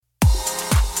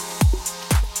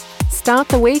Start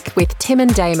the week with Tim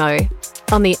and Damo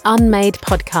on the Unmade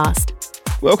podcast.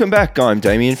 Welcome back. I'm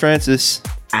Damien Francis.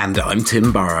 And I'm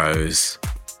Tim Burrows.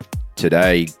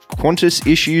 Today, Qantas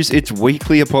issues its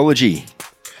weekly apology.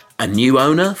 A new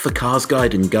owner for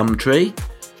Carsguide and Gumtree.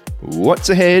 What's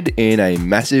ahead in a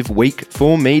massive week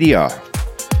for media?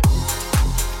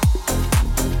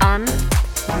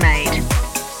 Unmade.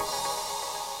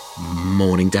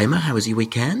 Morning, Damo. How was your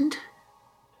weekend?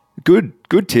 Good,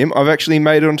 Tim. I've actually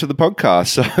made it onto the podcast,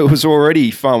 so it was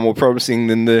already far more promising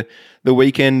than the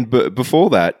weekend before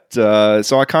that.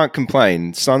 So I can't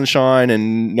complain. Sunshine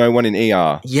and no one in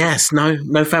ER. Yes,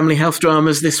 no family health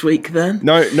dramas this week then?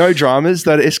 No dramas.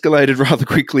 That escalated rather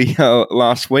quickly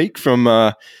last week from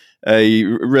a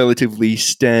relatively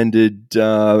standard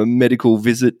medical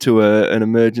visit to an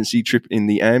emergency trip in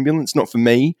the ambulance. Not for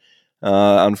me,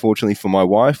 unfortunately for my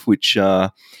wife, which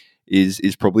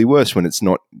is probably worse when it's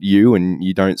not you and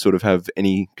you don't sort of have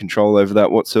any control over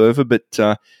that whatsoever. But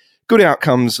good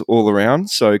outcomes all around,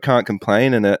 so can't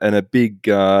complain. And a big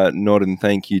nod and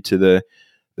thank you to the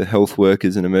health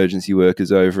workers and emergency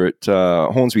workers over at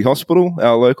Hornsby Hospital,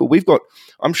 our local.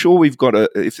 I'm sure we've got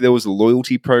if there was a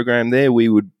loyalty program there, we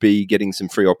would be getting some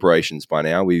free operations by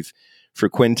now. We've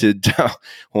frequented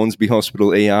Hornsby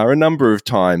Hospital ER a number of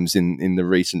times in the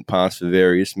recent past for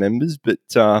various members, but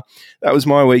that was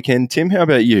my weekend. Tim, how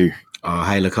about you? Oh,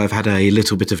 hey, look, I've had a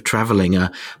little bit of travelling.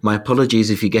 My apologies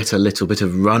if you get a little bit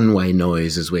of runway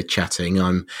noise as we're chatting.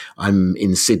 I'm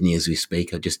in Sydney as we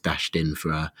speak. I just dashed in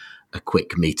for a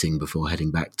quick meeting before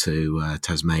heading back to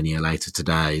Tasmania later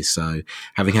today. So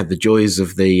having had the joys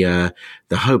of the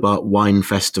Hobart Wine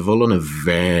Festival on a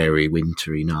very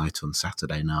wintry night on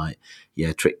Saturday night,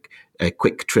 a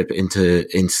quick trip into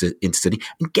Sydney.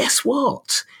 And guess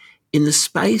what? In the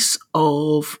space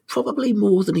of probably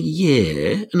more than a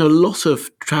year and a lot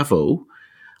of travel,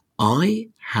 I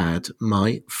had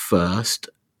my first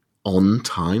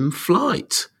on-time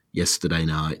flight yesterday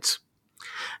night.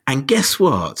 And guess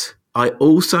what? I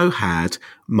also had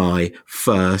my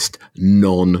first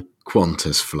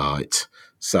non-Qantas flight.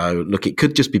 So, look, it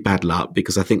could just be bad luck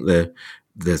because I think the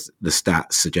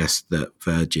stats suggest that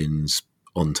Virgin's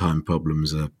on-time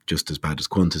problems are just as bad as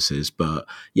Qantas's. But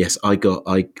yes, I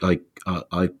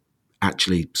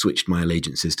actually switched my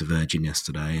allegiances to Virgin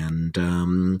yesterday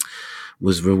and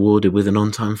was rewarded with an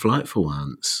on-time flight for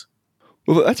once.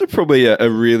 Well, that's probably a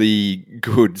really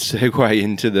good segue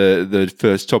into the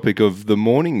first topic of the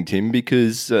morning, Tim,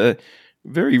 because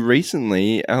very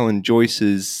recently Alan Joyce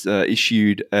has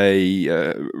issued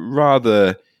a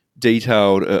rather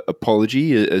detailed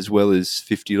apology as well as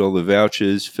 $50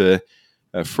 vouchers for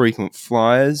frequent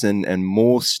flyers and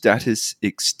more status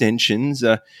extensions.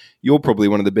 You're probably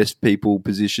one of the best people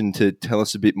positioned to tell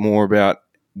us a bit more about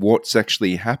what's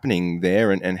actually happening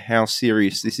there and how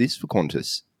serious this is for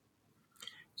Qantas.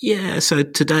 Yeah, so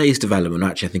today's development,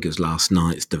 actually I think it was last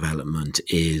night's development,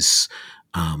 is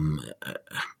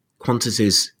Qantas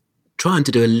is trying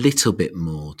to do a little bit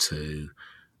more to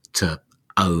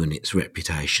own its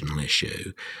reputational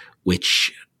issue,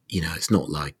 which, it's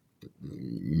not like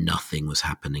nothing was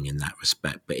happening in that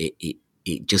respect, but it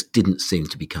just didn't seem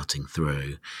to be cutting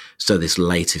through. So this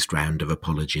latest round of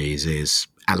apologies is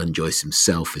Alan Joyce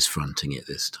himself is fronting it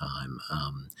this time.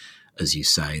 As you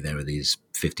say, there are these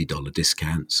 $50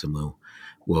 discounts, and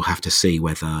we'll have to see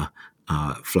whether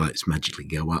flights magically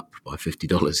go up by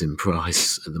 $50 in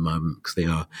price at the moment, because they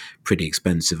are pretty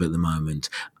expensive at the moment,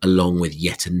 along with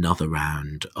yet another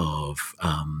round of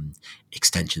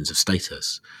extensions of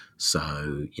status.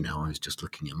 So, I was just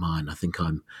looking at mine. I think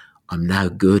I'm now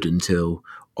good until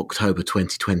October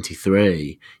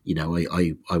 2023. I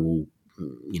will,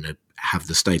 have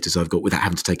the status I've got without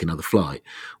having to take another flight,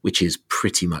 which is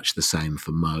pretty much the same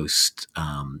for most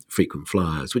frequent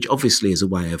flyers, which obviously is a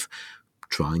way of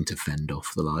trying to fend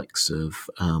off the likes of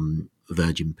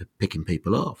Virgin picking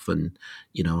people off. And,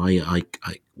 I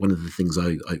one of the things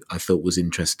I thought was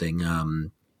interesting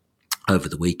over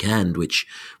the weekend, which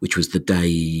was the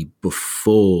day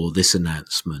before this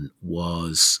announcement,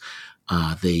 was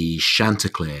the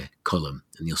Chanticleer column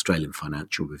in the Australian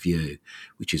Financial Review,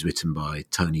 which is written by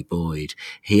Tony Boyd.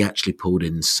 He actually pulled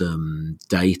in some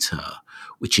data,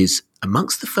 which is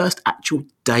amongst the first actual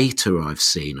data I've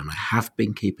seen, and I have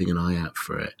been keeping an eye out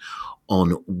for it,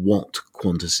 on what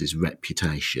Qantas's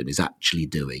reputation is actually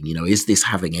doing. Is this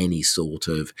having any sort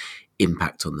of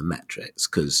impact on the metrics?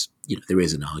 Because, there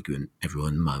is an argument,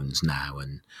 everyone moans now,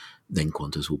 and then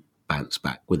Qantas will bounce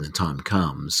back when the time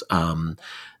comes.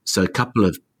 So a couple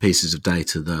of pieces of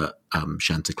data that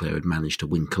Chanticleer had managed to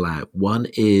winkle out. One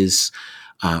is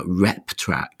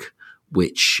RepTrack,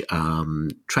 which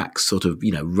tracks sort of,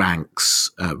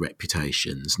 ranks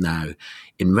reputations. Now,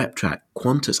 in RepTrak,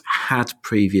 Qantas had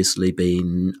previously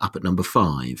been up at number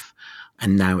 5,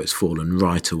 and now it's fallen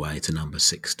right away to number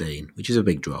 16, which is a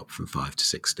big drop from 5 to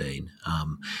 16.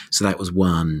 So that was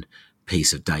one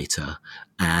piece of data.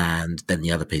 And then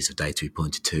the other piece of data we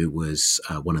pointed to was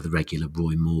one of the regular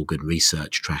Roy Morgan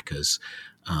research trackers,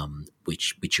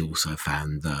 which also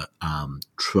found that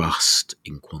trust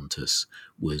in Qantas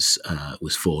was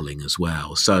falling as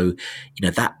well. So,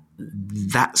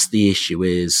 that's the issue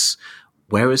is,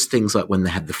 whereas things like when they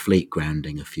had the fleet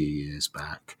grounding a few years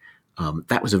back,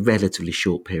 that was a relatively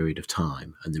short period of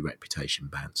time and the reputation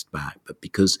bounced back. But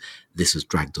because this has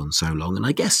dragged on so long, and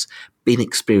I guess been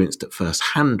experienced at first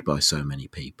hand by so many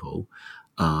people,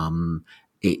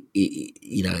 maybe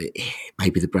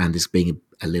the brand is being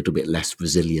a little bit less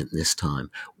resilient this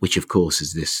time, which of course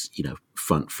is this,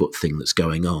 front foot thing that's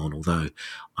going on. Although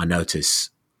I notice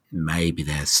maybe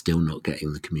they're still not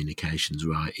getting the communications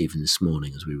right. Even this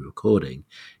morning as we were recording,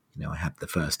 I had the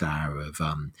first hour of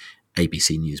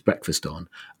ABC News Breakfast on,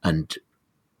 and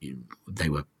they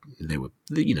were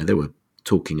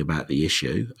talking about the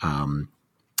issue,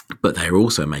 but they were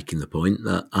also making the point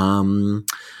that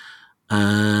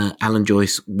Alan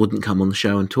Joyce wouldn't come on the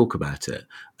show and talk about it,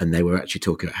 and they were actually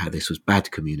talking about how this was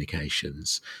bad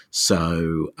communications.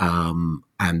 So,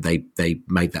 and they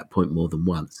made that point more than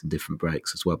once in different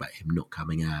breaks as well about him not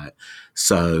coming out.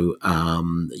 So,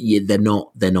 they're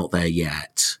not there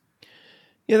yet.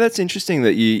 Yeah, that's interesting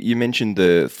that you mentioned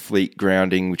the fleet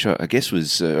grounding, which I guess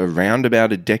was around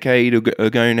about a decade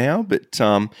ago now. But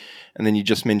and then you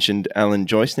just mentioned Alan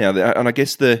Joyce now, and I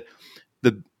guess the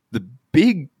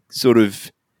big sort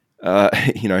of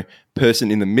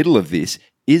person in the middle of this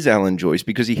is Alan Joyce,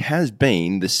 because he has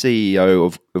been the CEO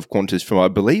of Qantas for, I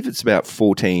believe it's about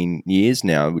 14 years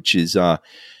now, which is,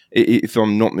 if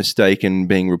I'm not mistaken,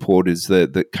 being reported as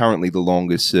the currently the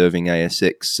longest serving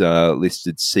ASX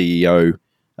listed CEO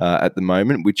at the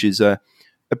moment, which is a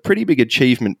pretty big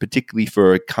achievement, particularly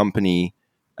for a company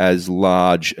as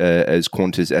large as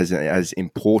Qantas, as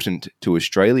important to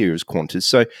Australia as Qantas.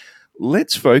 So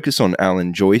let's focus on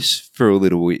Alan Joyce for a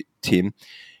little bit, Tim.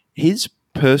 His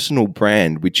personal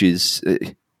brand, which is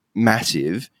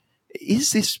massive,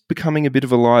 is this becoming a bit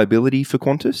of a liability for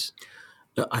Qantas?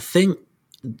 I think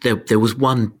there was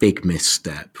one big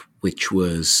misstep, which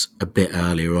was a bit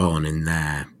earlier on in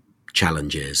their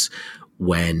challenges,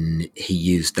 when he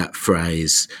used that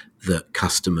phrase that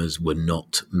customers were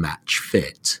not match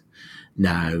fit.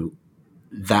 Now,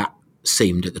 that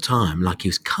seemed at the time like he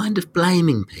was kind of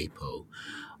blaming people.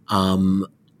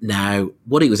 Now,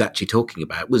 what he was actually talking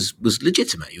about was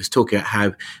legitimate. He was talking about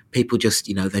how people just,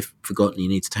 they've forgotten you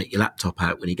need to take your laptop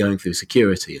out when you're going through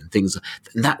security and things.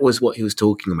 And that was what he was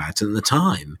talking about. And at the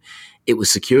time, it was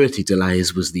security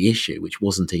delays was the issue, which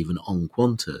wasn't even on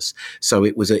Qantas. So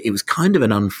it was kind of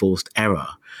an unforced error,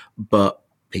 but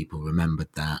people remembered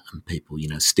that and people,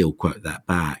 still quote that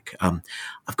back. I've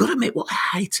got to admit, what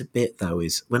I hate a bit though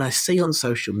is when I see on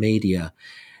social media,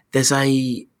 there's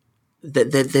a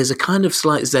kind of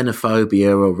slight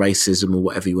xenophobia or racism or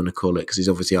whatever you want to call it, because he's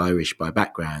obviously Irish by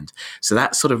background. So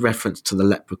that sort of reference to the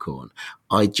leprechaun,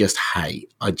 I just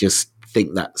hate. I just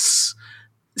think that's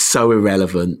so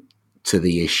irrelevant to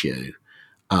the issue.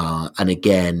 And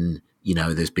again,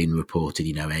 there's been reported,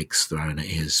 eggs thrown at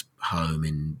his home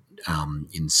in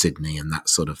Sydney and that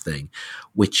sort of thing,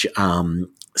 which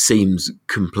seems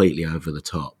completely over the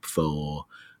top for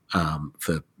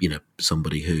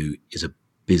somebody who is a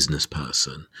business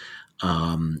person.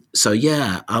 But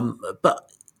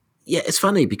yeah, it's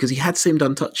funny because he had seemed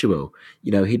untouchable.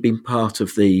 He'd been part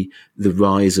of the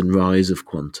rise and rise of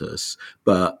Qantas,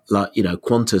 but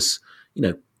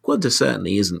Qantas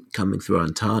certainly isn't coming through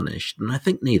untarnished, and I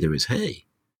think neither is he.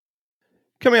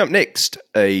 Coming up next,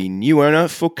 a new owner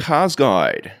for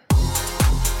Carsguide.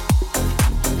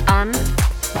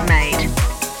 Unmade.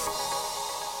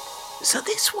 So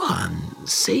this one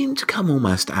seemed to come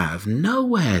almost out of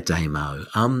nowhere, Damo.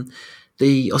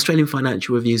 The Australian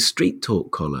Financial Review's Street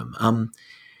Talk column.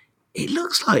 It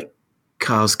looks like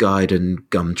Carsguide and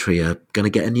Gumtree are going to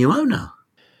get a new owner.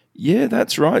 Yeah,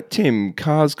 that's right, Tim.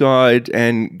 Carsguide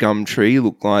and Gumtree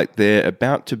look like they're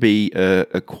about to be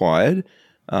acquired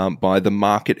by the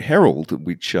Market Herald,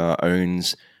 which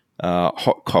owns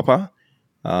Hot Copper.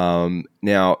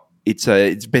 Now,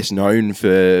 it's best known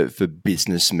for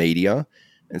business media,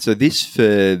 and so this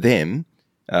for them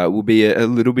will be a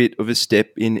little bit of a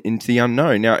step into the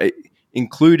unknown. Now,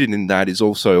 included in that is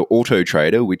also Auto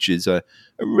Trader, which is a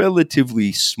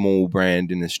relatively small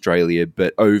brand in Australia,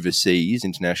 but overseas,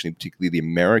 internationally, particularly the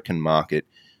American market,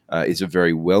 is a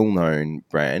very well-known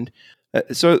brand.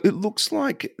 So it looks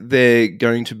like they're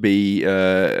going to be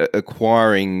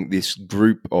acquiring this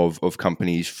group of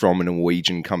companies from a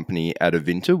Norwegian company,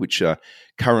 Adevinta, which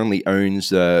currently owns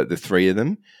the three of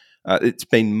them. It's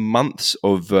been months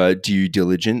of due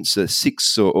diligence,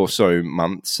 6 or so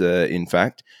months, in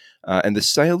fact, and the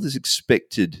sale is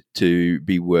expected to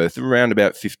be worth around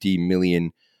about 50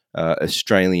 million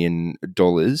Australian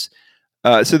dollars.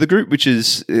 So the group, which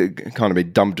is kind of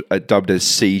been dubbed as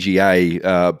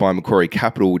CGA by Macquarie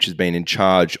Capital, which has been in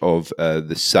charge of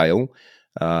the sale,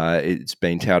 it's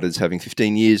been touted as having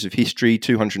 15 years of history,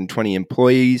 220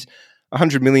 employees,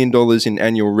 $100 million in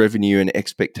annual revenue, and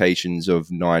expectations of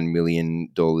 $9 million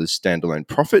standalone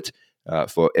profit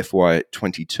for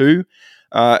FY22.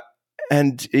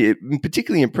 And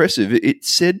particularly impressive, it's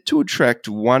said to attract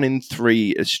 1 in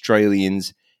 3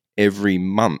 Australians every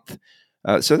month.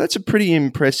 So that's a pretty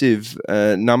impressive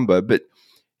number. But,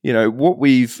 what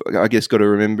we've, I guess, got to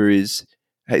remember is,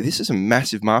 hey, this is a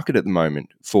massive market at the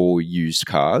moment for used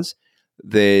cars.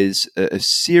 There's a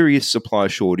serious supply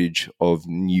shortage of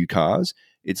new cars.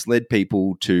 It's led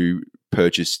people to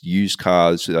purchase used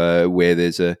cars where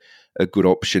there's a good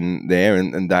option there,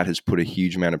 and that has put a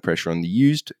huge amount of pressure on the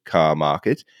used car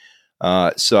market.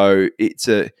 So it's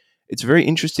a very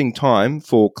interesting time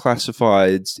for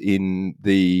classifieds in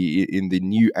the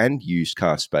new and used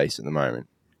car space at the moment.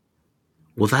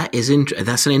 Well,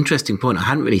 that's an interesting point. I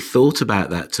hadn't really thought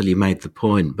about that till you made the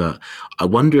point, but I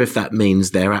wonder if that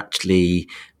means they're actually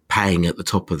paying at the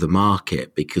top of the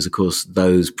market, because, of course,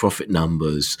 those profit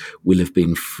numbers will have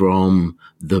been from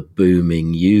the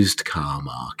booming used car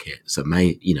market. So,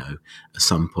 at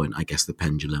some point, I guess the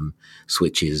pendulum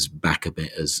switches back a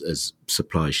bit as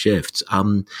supply shifts.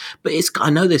 But I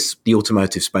know the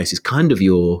automotive space is kind of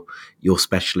your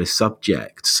specialist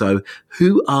subject. So,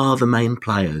 who are the main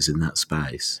players in that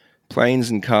space? Planes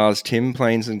and cars, Tim.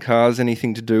 Planes and cars,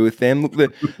 anything to do with them?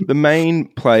 Look, the main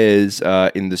players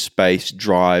in the space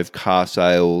drive car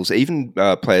sales. Even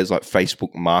players like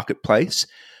Facebook Marketplace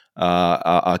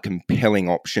are compelling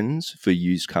options for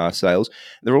used car sales.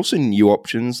 There are also new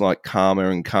options like Karma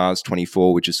and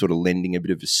Cars24, which is sort of lending a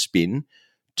bit of a spin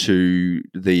to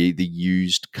the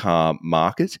used car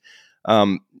market.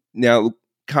 Now,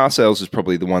 car sales is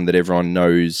probably the one that everyone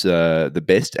knows the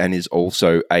best, and is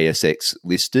also ASX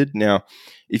listed. Now,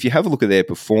 if you have a look at their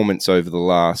performance over the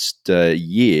last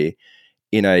year,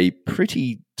 in a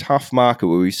pretty tough market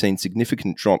where we've seen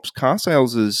significant drops, car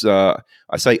sales is, I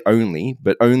say only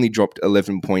dropped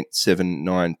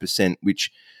 11.79%,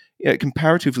 which,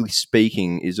 comparatively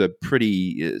speaking, is a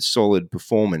pretty solid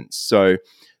performance. So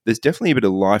there's definitely a bit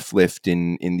of life left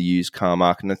in the used car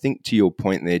market. And I think to your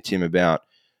point there, Tim, about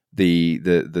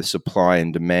the supply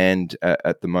and demand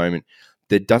at the moment,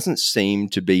 there doesn't seem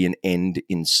to be an end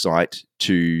in sight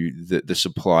to the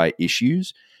supply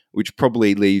issues, which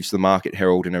probably leaves the Market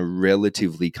Herald in a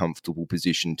relatively comfortable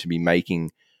position to be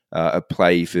making a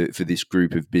play for this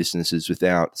group of businesses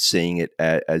without seeing it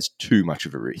as too much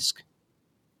of a risk.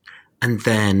 And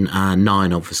then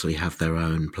Nine obviously have their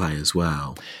own play as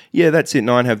well. Yeah, that's it.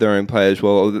 Nine have their own play as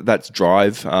well. That's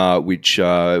Drive, which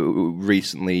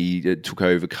recently took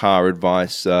over Car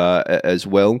Advice as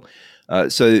well.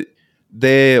 So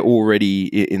they're already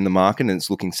in the market, and it's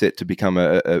looking set to become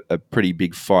a pretty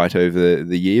big fight over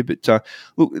the year. But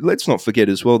look, let's not forget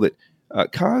as well that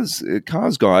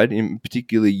Carsguide in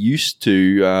particular used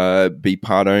to be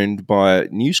part owned by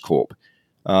News Corp.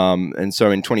 And so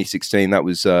in 2016, that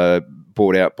was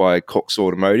bought out by Cox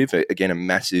Automotive, again, a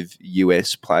massive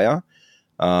US player.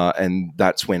 And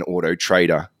that's when Auto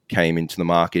Trader came into the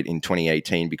market in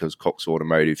 2018, because Cox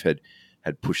Automotive had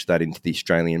pushed that into the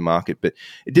Australian market. But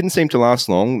it didn't seem to last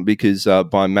long, because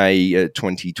by May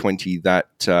 2020,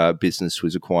 that business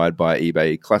was acquired by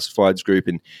eBay Classifieds Group.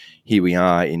 And here we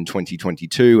are in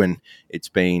 2022, and it's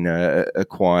been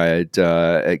acquired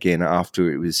again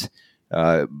after it was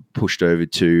pushed over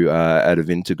to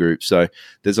Adevinta Group. So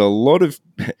there's a lot of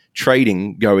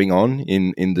trading going on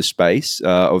in the space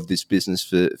of this business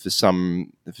for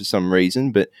some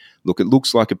reason. But look, it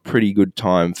looks like a pretty good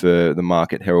time for the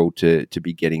Market Herald to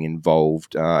be getting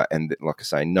involved. And like I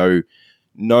say, no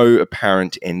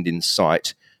apparent end in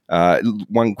sight.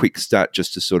 One quick stat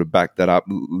just to sort of back that up: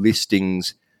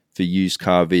 listings for used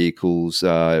car vehicles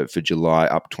for July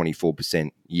up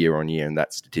 24% year on year, and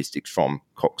that's statistics from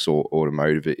Cox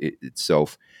Automotive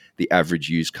itself. The average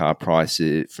used car price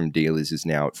from dealers is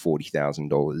now at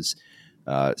 $40,000.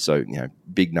 So,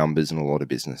 big numbers and a lot of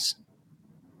business.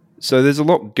 So there's a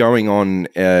lot going on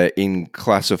in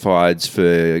classifieds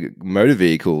for motor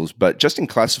vehicles, but just in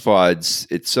classifieds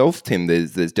itself, Tim,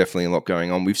 there's definitely a lot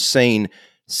going on. We've seen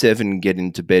Seven get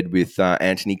into bed with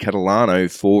Anthony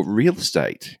Catalano for real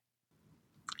estate.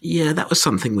 Yeah, that was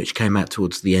something which came out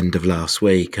towards the end of last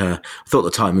week. I thought the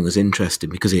timing was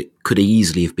interesting because it could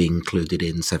easily have been included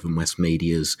in Seven West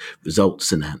Media's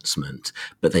results announcement,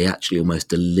 but they actually almost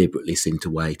deliberately seemed to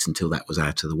wait until that was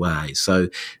out of the way. So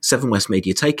Seven West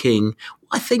Media taking,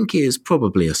 I think, is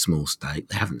probably a small stake.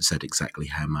 They haven't said exactly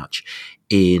how much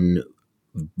in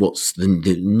what's the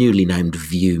newly named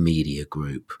View Media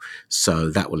Group. So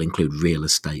that will include Real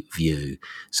Estate View.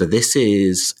 So this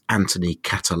is Anthony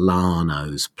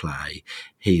Catalano's play.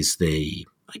 I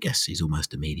guess he's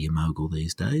almost a media mogul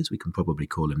these days. We can probably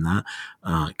call him that.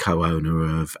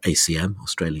 Co-owner of ACM,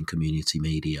 Australian Community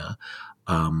Media.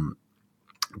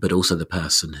 But also the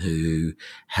person who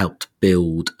helped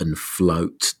build and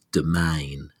float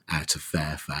Domain out of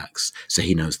Fairfax, so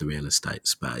he knows the real estate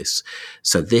space.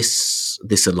 So this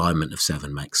alignment of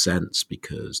Seven makes sense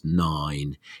because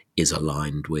Nine is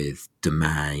aligned with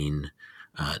Domain,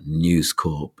 News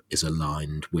Corp is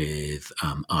aligned with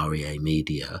REA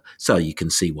Media, so you can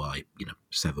see why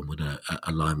Seven would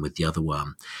align with the other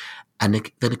one.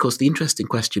 And then, of course, the interesting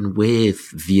question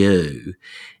with View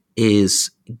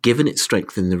is, given its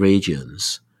strength in the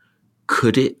regions,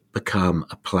 could it become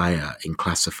a player in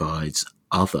classifieds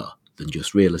other than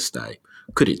just real estate?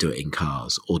 Could it do it in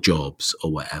cars or jobs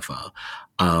or whatever?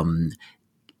 Now,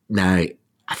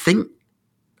 I think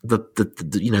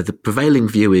the prevailing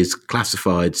view is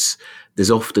classifieds.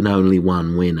 There's often only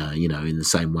one winner. In the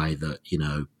same way that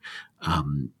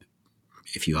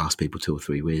if you ask people 2 or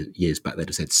 3 years back, they'd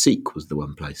have said Seek was the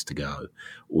one place to go.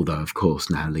 Although, of course,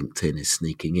 now LinkedIn is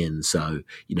sneaking in, so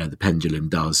the pendulum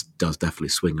does definitely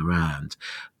swing around.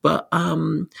 But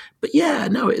yeah,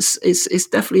 no, it's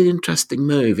definitely an interesting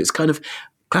move. It's kind of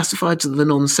classifieds are the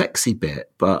non-sexy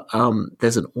bit, but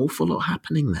there's an awful lot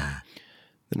happening there.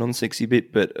 The non-sexy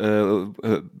bit, but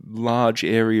a large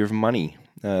area of money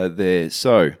there.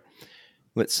 So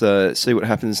let's see what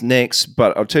happens next.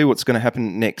 But I'll tell you what's going to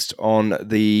happen next on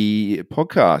the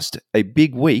podcast. A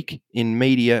big week in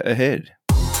media ahead.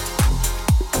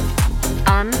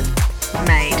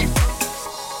 Unmade.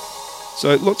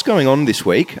 So lots going on this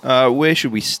week. Where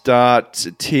should we start,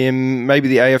 Tim? Maybe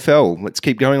the AFL. Let's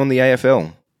keep going on the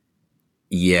AFL.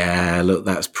 Yeah, look,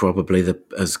 that's probably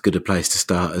as good a place to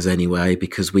start as anyway,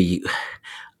 because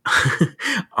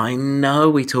I know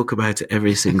we talk about it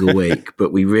every single week,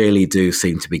 but we really do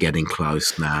seem to be getting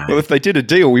close now. Well, if they did a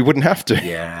deal, we wouldn't have to.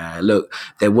 Yeah, look,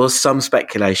 there was some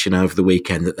speculation over the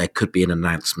weekend that there could be an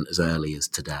announcement as early as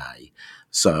today.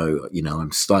 So,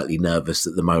 I'm slightly nervous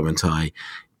at the moment I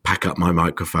pack up my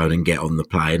microphone and get on the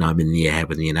plane. I'm in the air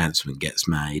when the announcement gets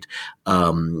made.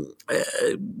 One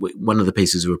of the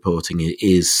pieces of reporting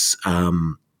is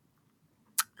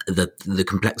the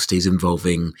complexities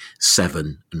involving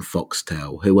Seven and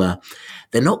Foxtel, who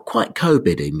they're not quite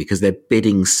co-bidding because they're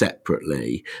bidding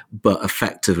separately, but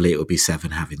effectively it would be Seven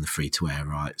having the free-to-air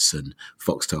rights and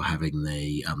Foxtel having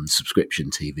the subscription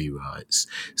TV rights.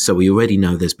 So we already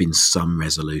know there's been some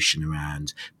resolution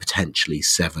around potentially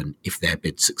Seven, if their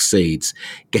bid succeeds,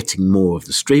 getting more of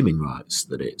the streaming rights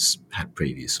that it's had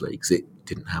previously, because it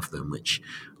didn't have them, which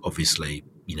obviously,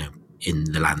 in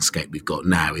the landscape we've got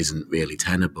now isn't really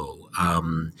tenable.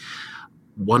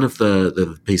 One of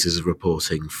the pieces of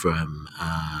reporting from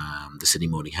the Sydney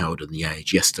Morning Herald and The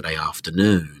Age yesterday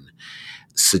afternoon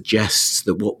suggests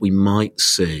that what we might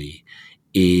see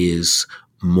is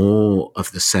more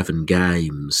of the Seven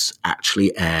games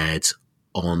actually aired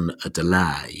on a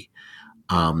delay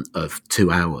of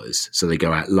 2 hours. So they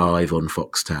go out live on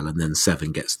Foxtel and then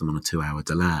Seven gets them on a 2-hour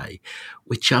delay,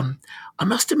 which I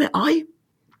must admit, I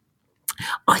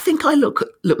think I look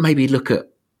at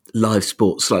live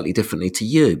sport slightly differently to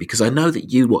you, because I know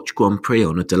that you watch Grand Prix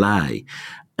on a delay.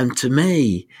 And to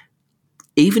me,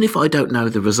 even if I don't know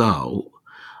the result,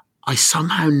 I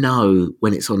somehow know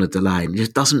when it's on a delay and it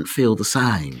just doesn't feel the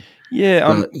same. Yeah.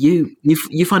 But you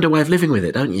find a way of living with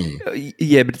it, don't you?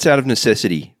 Yeah, but it's out of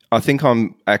necessity. I think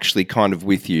I'm actually kind of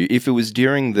with you. If it was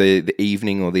during the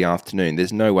evening or the afternoon,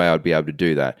 there's no way I'd be able to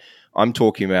do that. I'm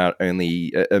talking about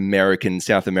only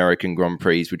South American Grand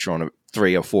Prix, which are on at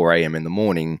 3 or 4 a.m. in the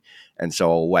morning. And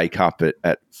so I'll wake up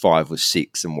at 5 or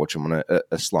 6 and watch them on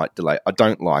a slight delay. I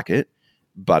don't like it,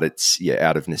 but it's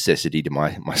out of necessity to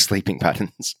my sleeping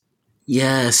patterns.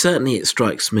 Yeah, certainly it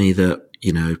strikes me that,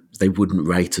 they wouldn't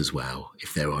rate as well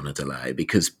if they're on a delay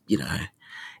because,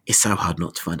 it's so hard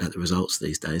not to find out the results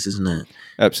these days, isn't it?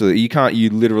 Absolutely. You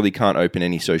literally can't open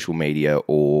any social media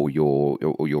or your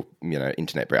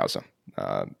internet browser.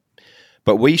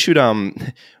 But we should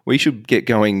get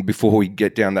going before we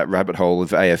get down that rabbit hole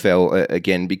of AFL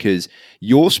again, because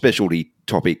your specialty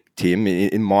topic, Tim,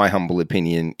 in my humble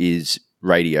opinion, is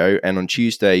radio. And on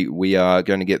Tuesday, we are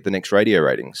going to get the next radio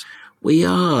ratings. We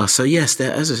are. So yes,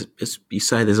 as you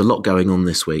say, there's a lot going on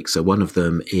this week. So one of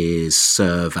them is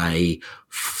Survey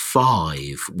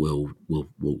 5 will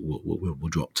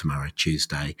drop tomorrow,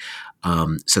 Tuesday.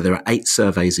 So there are 8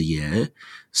 surveys a year.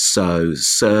 So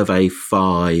Survey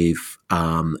 5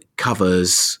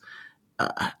 covers.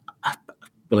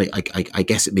 Well, I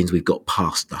guess it means we've got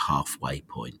past the halfway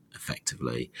point,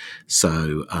 effectively.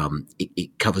 So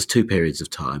it covers 2 periods of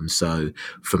time. So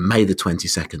from May the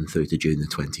 22nd through to June the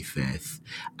 25th,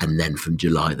 and then from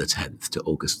July the 10th to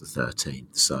August the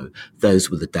 13th. So those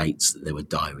were the dates that there were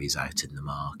diaries out in the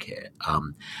market.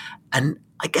 And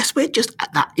I guess we're just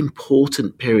at that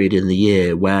important period in the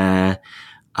year where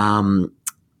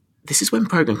this is when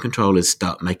program controllers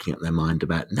start making up their mind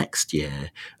about next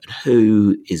year and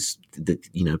who is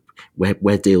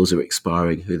where deals are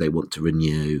expiring, who they want to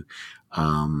renew,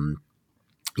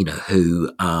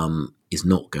 who is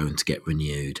not going to get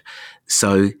renewed.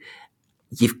 So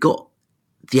you've got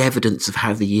the evidence of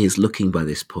how the year's looking by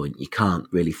this point. You can't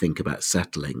really think about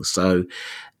settling. So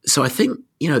I think,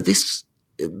 this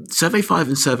Survey 5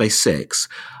 and Survey 6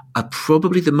 are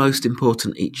probably the most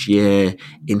important each year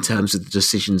in terms of the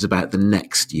decisions about the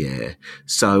next year.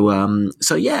 So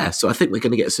I think we're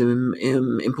going to get some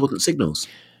important signals.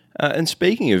 And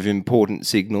speaking of important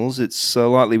signals, it's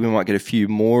likely we might get a few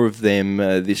more of them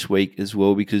this week as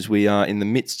well, because we are in the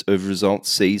midst of results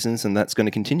seasons, and that's going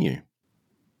to continue.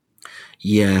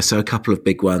 Yeah, so a couple of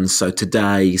big ones. So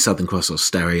today, Southern Cross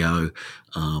Austereo,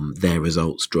 their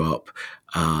results drop.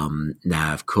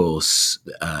 Now, of course,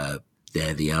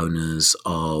 they're the owners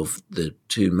of the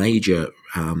 2 major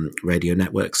radio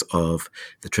networks of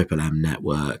the Triple M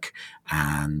network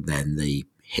and then the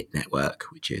Hit network,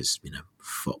 which is,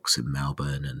 Fox in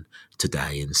Melbourne and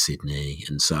Today in Sydney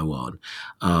and so on.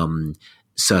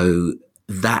 So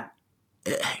that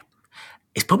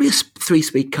it's probably a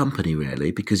 3-speed company,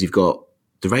 really, because you've got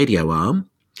the radio arm,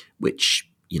 which,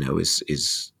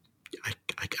 is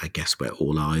I guess where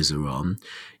all eyes are on.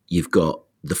 You've got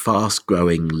the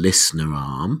fast-growing listener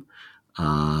arm,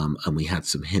 and we had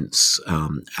some hints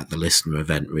at the listener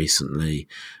event recently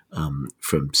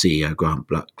from CEO Grant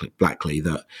Blackley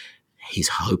that he's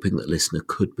hoping that Listener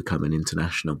could become an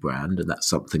international brand, and that's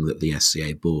something that the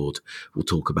SCA board will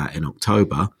talk about in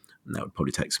October, and that would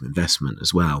probably take some investment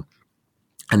as well.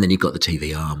 And then you've got the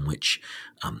TV arm, which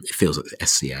it feels like the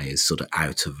SCA is sort of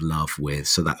out of love with.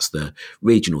 So that's the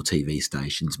regional TV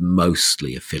stations,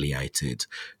 mostly affiliated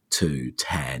to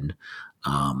 10.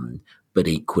 But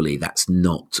equally, that's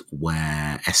not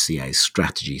where SCA's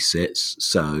strategy sits.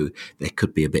 So there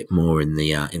could be a bit more in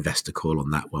the investor call on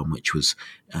that one, which was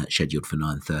scheduled for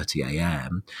 9:30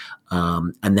 a.m.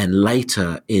 And then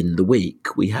later in the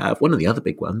week, we have one of the other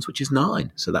big ones, which is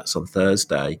 9. So that's on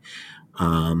Thursday.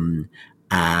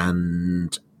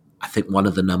 And I think one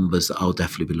of the numbers that I'll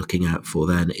definitely be looking out for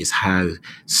then is how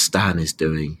Stan is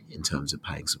doing in terms of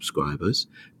paying subscribers,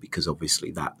 because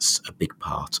obviously that's a big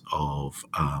part of,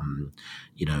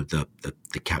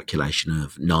 the calculation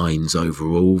of Nine's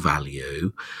overall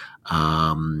value.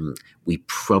 We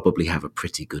probably have a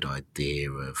pretty good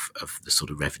idea of the sort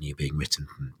of revenue being written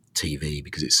from TV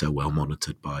because it's so well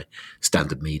monitored by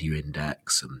Standard Media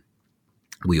Index. And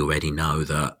we already know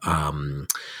that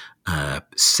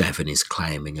 7 is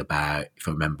claiming about, if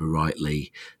I remember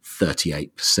rightly,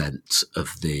 38%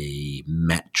 of the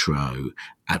metro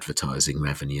advertising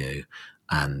revenue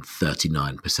and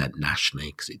 39%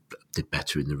 nationally, because it did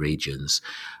better in the regions.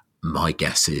 My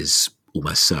guess is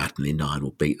almost certainly 9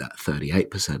 will beat that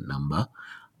 38% number,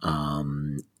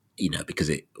 because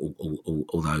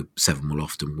although 7 will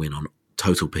often win on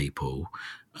total people,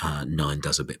 9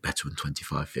 does a bit better in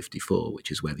 25-54,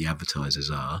 which is where the advertisers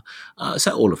are.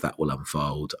 So all of that will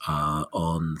unfold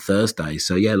on Thursday.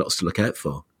 So yeah, lots to look out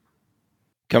for.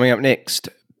 Coming up next,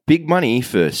 big money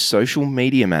for social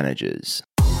media managers.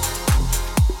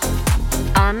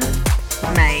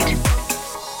 Unmade.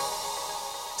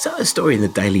 So a story in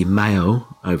the Daily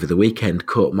Mail over the weekend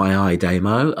caught my eye,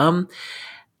 Damo.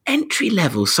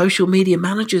 Entry-level social media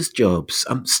managers jobs,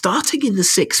 starting in the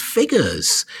 6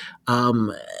 figures.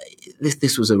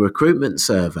 This was a recruitment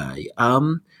survey.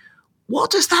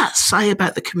 What does that say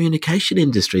about the communication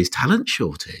industry's talent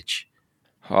shortage?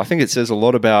 I think it says a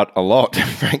lot about a lot,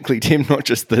 frankly, Tim, not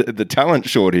just the talent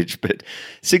shortage, but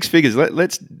six figures.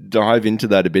 Let's dive into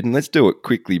that a bit, and let's do it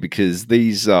quickly because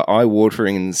these are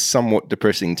eye-watering and somewhat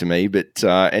depressing to me. But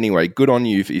anyway, good on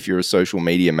you if you're a social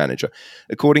media manager.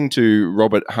 According to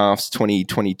Robert Half's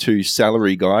 2022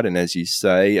 salary guide, and as you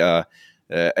say,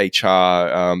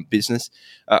 HR business,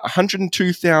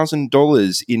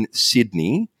 $102,000 in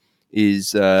Sydney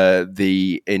is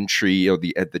the entry or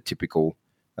the typical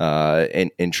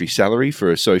entry salary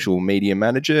for a social media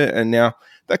manager. And now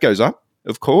that goes up,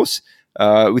 of course.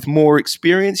 With more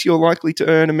experience, you're likely to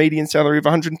earn a median salary of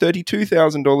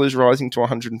 $132,000, rising to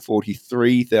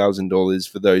 $143,000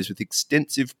 for those with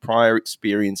extensive prior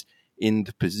experience in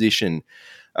the position.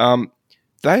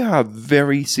 They are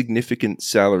very significant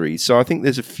salaries. So I think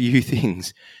there's a few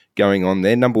things going on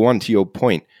there. Number one, to your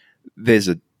point, there's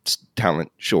a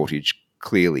talent shortage,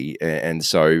 clearly. And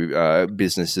so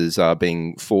businesses are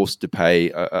being forced to pay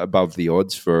above the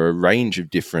odds for a range of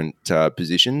different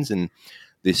positions. And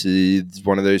this is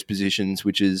one of those positions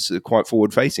which is quite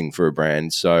forward-facing for a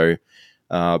brand. So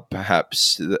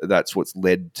perhaps that's what's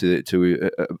led to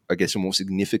I guess, a more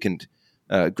significant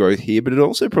growth here. But it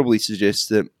also probably suggests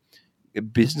that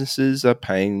businesses are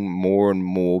paying more and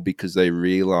more because they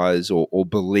realize or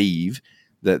believe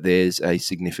that there's a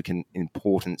significant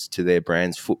importance to their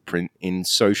brand's footprint in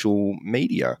social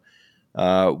media,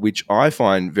 which I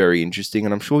find very interesting.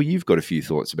 And I'm sure you've got a few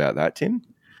thoughts about that, Tim.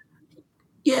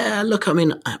 Yeah, look, I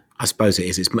mean, I suppose it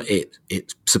is.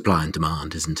 It's supply and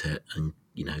demand, isn't it? And,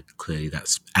 clearly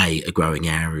that's A, a growing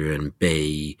area, and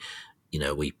B,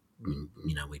 we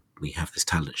have this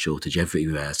talent shortage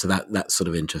everywhere. So that's sort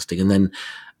of interesting. And then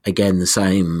again, the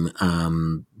same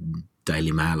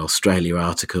Daily Mail Australia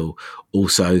article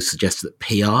also suggests that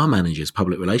PR managers,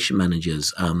 public relation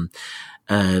managers,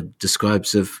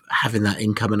 describes of having that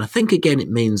income. And I think, again, it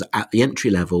means at the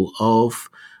entry level of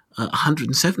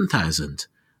 107,000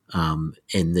 and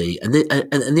the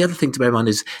other thing to bear in mind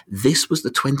is this was the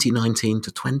 2019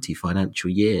 to 20 financial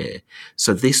year.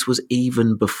 So this was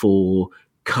even before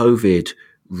COVID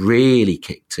really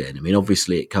kicked in. I mean,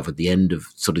 obviously it covered the end of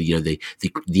sort of, the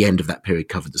end of that period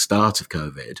covered the start of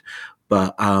COVID,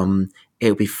 but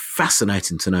it'll be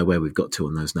fascinating to know where we've got to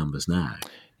on those numbers now.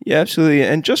 Yeah, absolutely.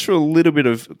 And just for a little bit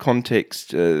of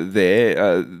context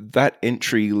there, that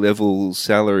entry-level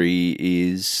salary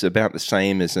is about the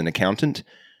same as an accountant,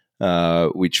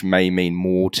 which may mean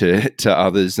more to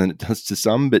others than it does to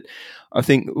some. But I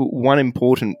think one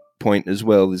important point as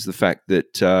well is the fact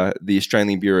that the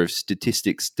Australian Bureau of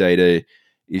Statistics data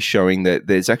is showing that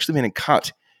there's actually been a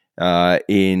cut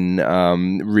in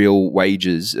real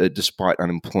wages despite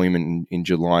unemployment in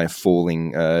July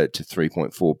falling to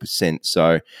 3.4%.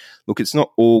 So, look, it's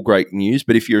not all great news,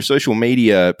 but if you're a social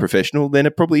media professional, then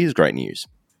it probably is great news.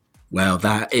 Well,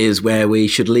 that is where we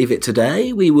should leave it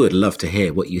today. We would love to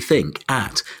hear what you think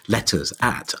at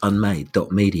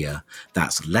letters@unmade.media.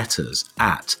 That's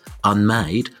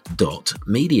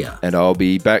letters@unmade.media. And I'll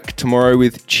be back tomorrow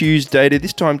with Tuesday,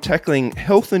 this time tackling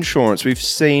health insurance. We've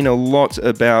seen a lot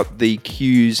about the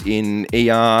queues in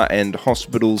ER and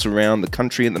hospitals around the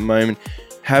country at the moment.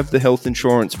 Have the health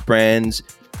insurance brands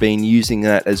been using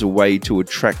that as a way to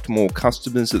attract more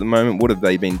customers at the moment? What have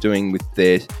they been doing with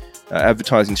their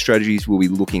advertising strategies? We'll be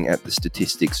looking at the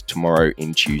statistics tomorrow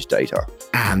in Tuesday Data.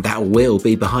 And that will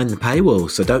be behind the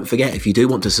paywall. So don't forget, if you do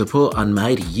want to support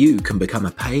Unmade, you can become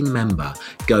a paying member.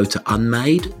 Go to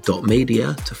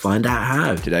unmade.media to find out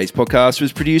how. Today's podcast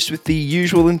was produced with the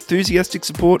usual enthusiastic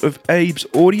support of Abe's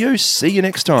Audio. See you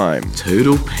next time.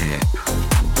 Toodle pip.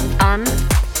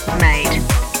 Unmade.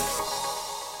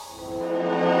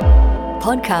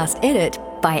 Podcast edit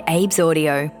by Abe's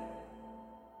Audio.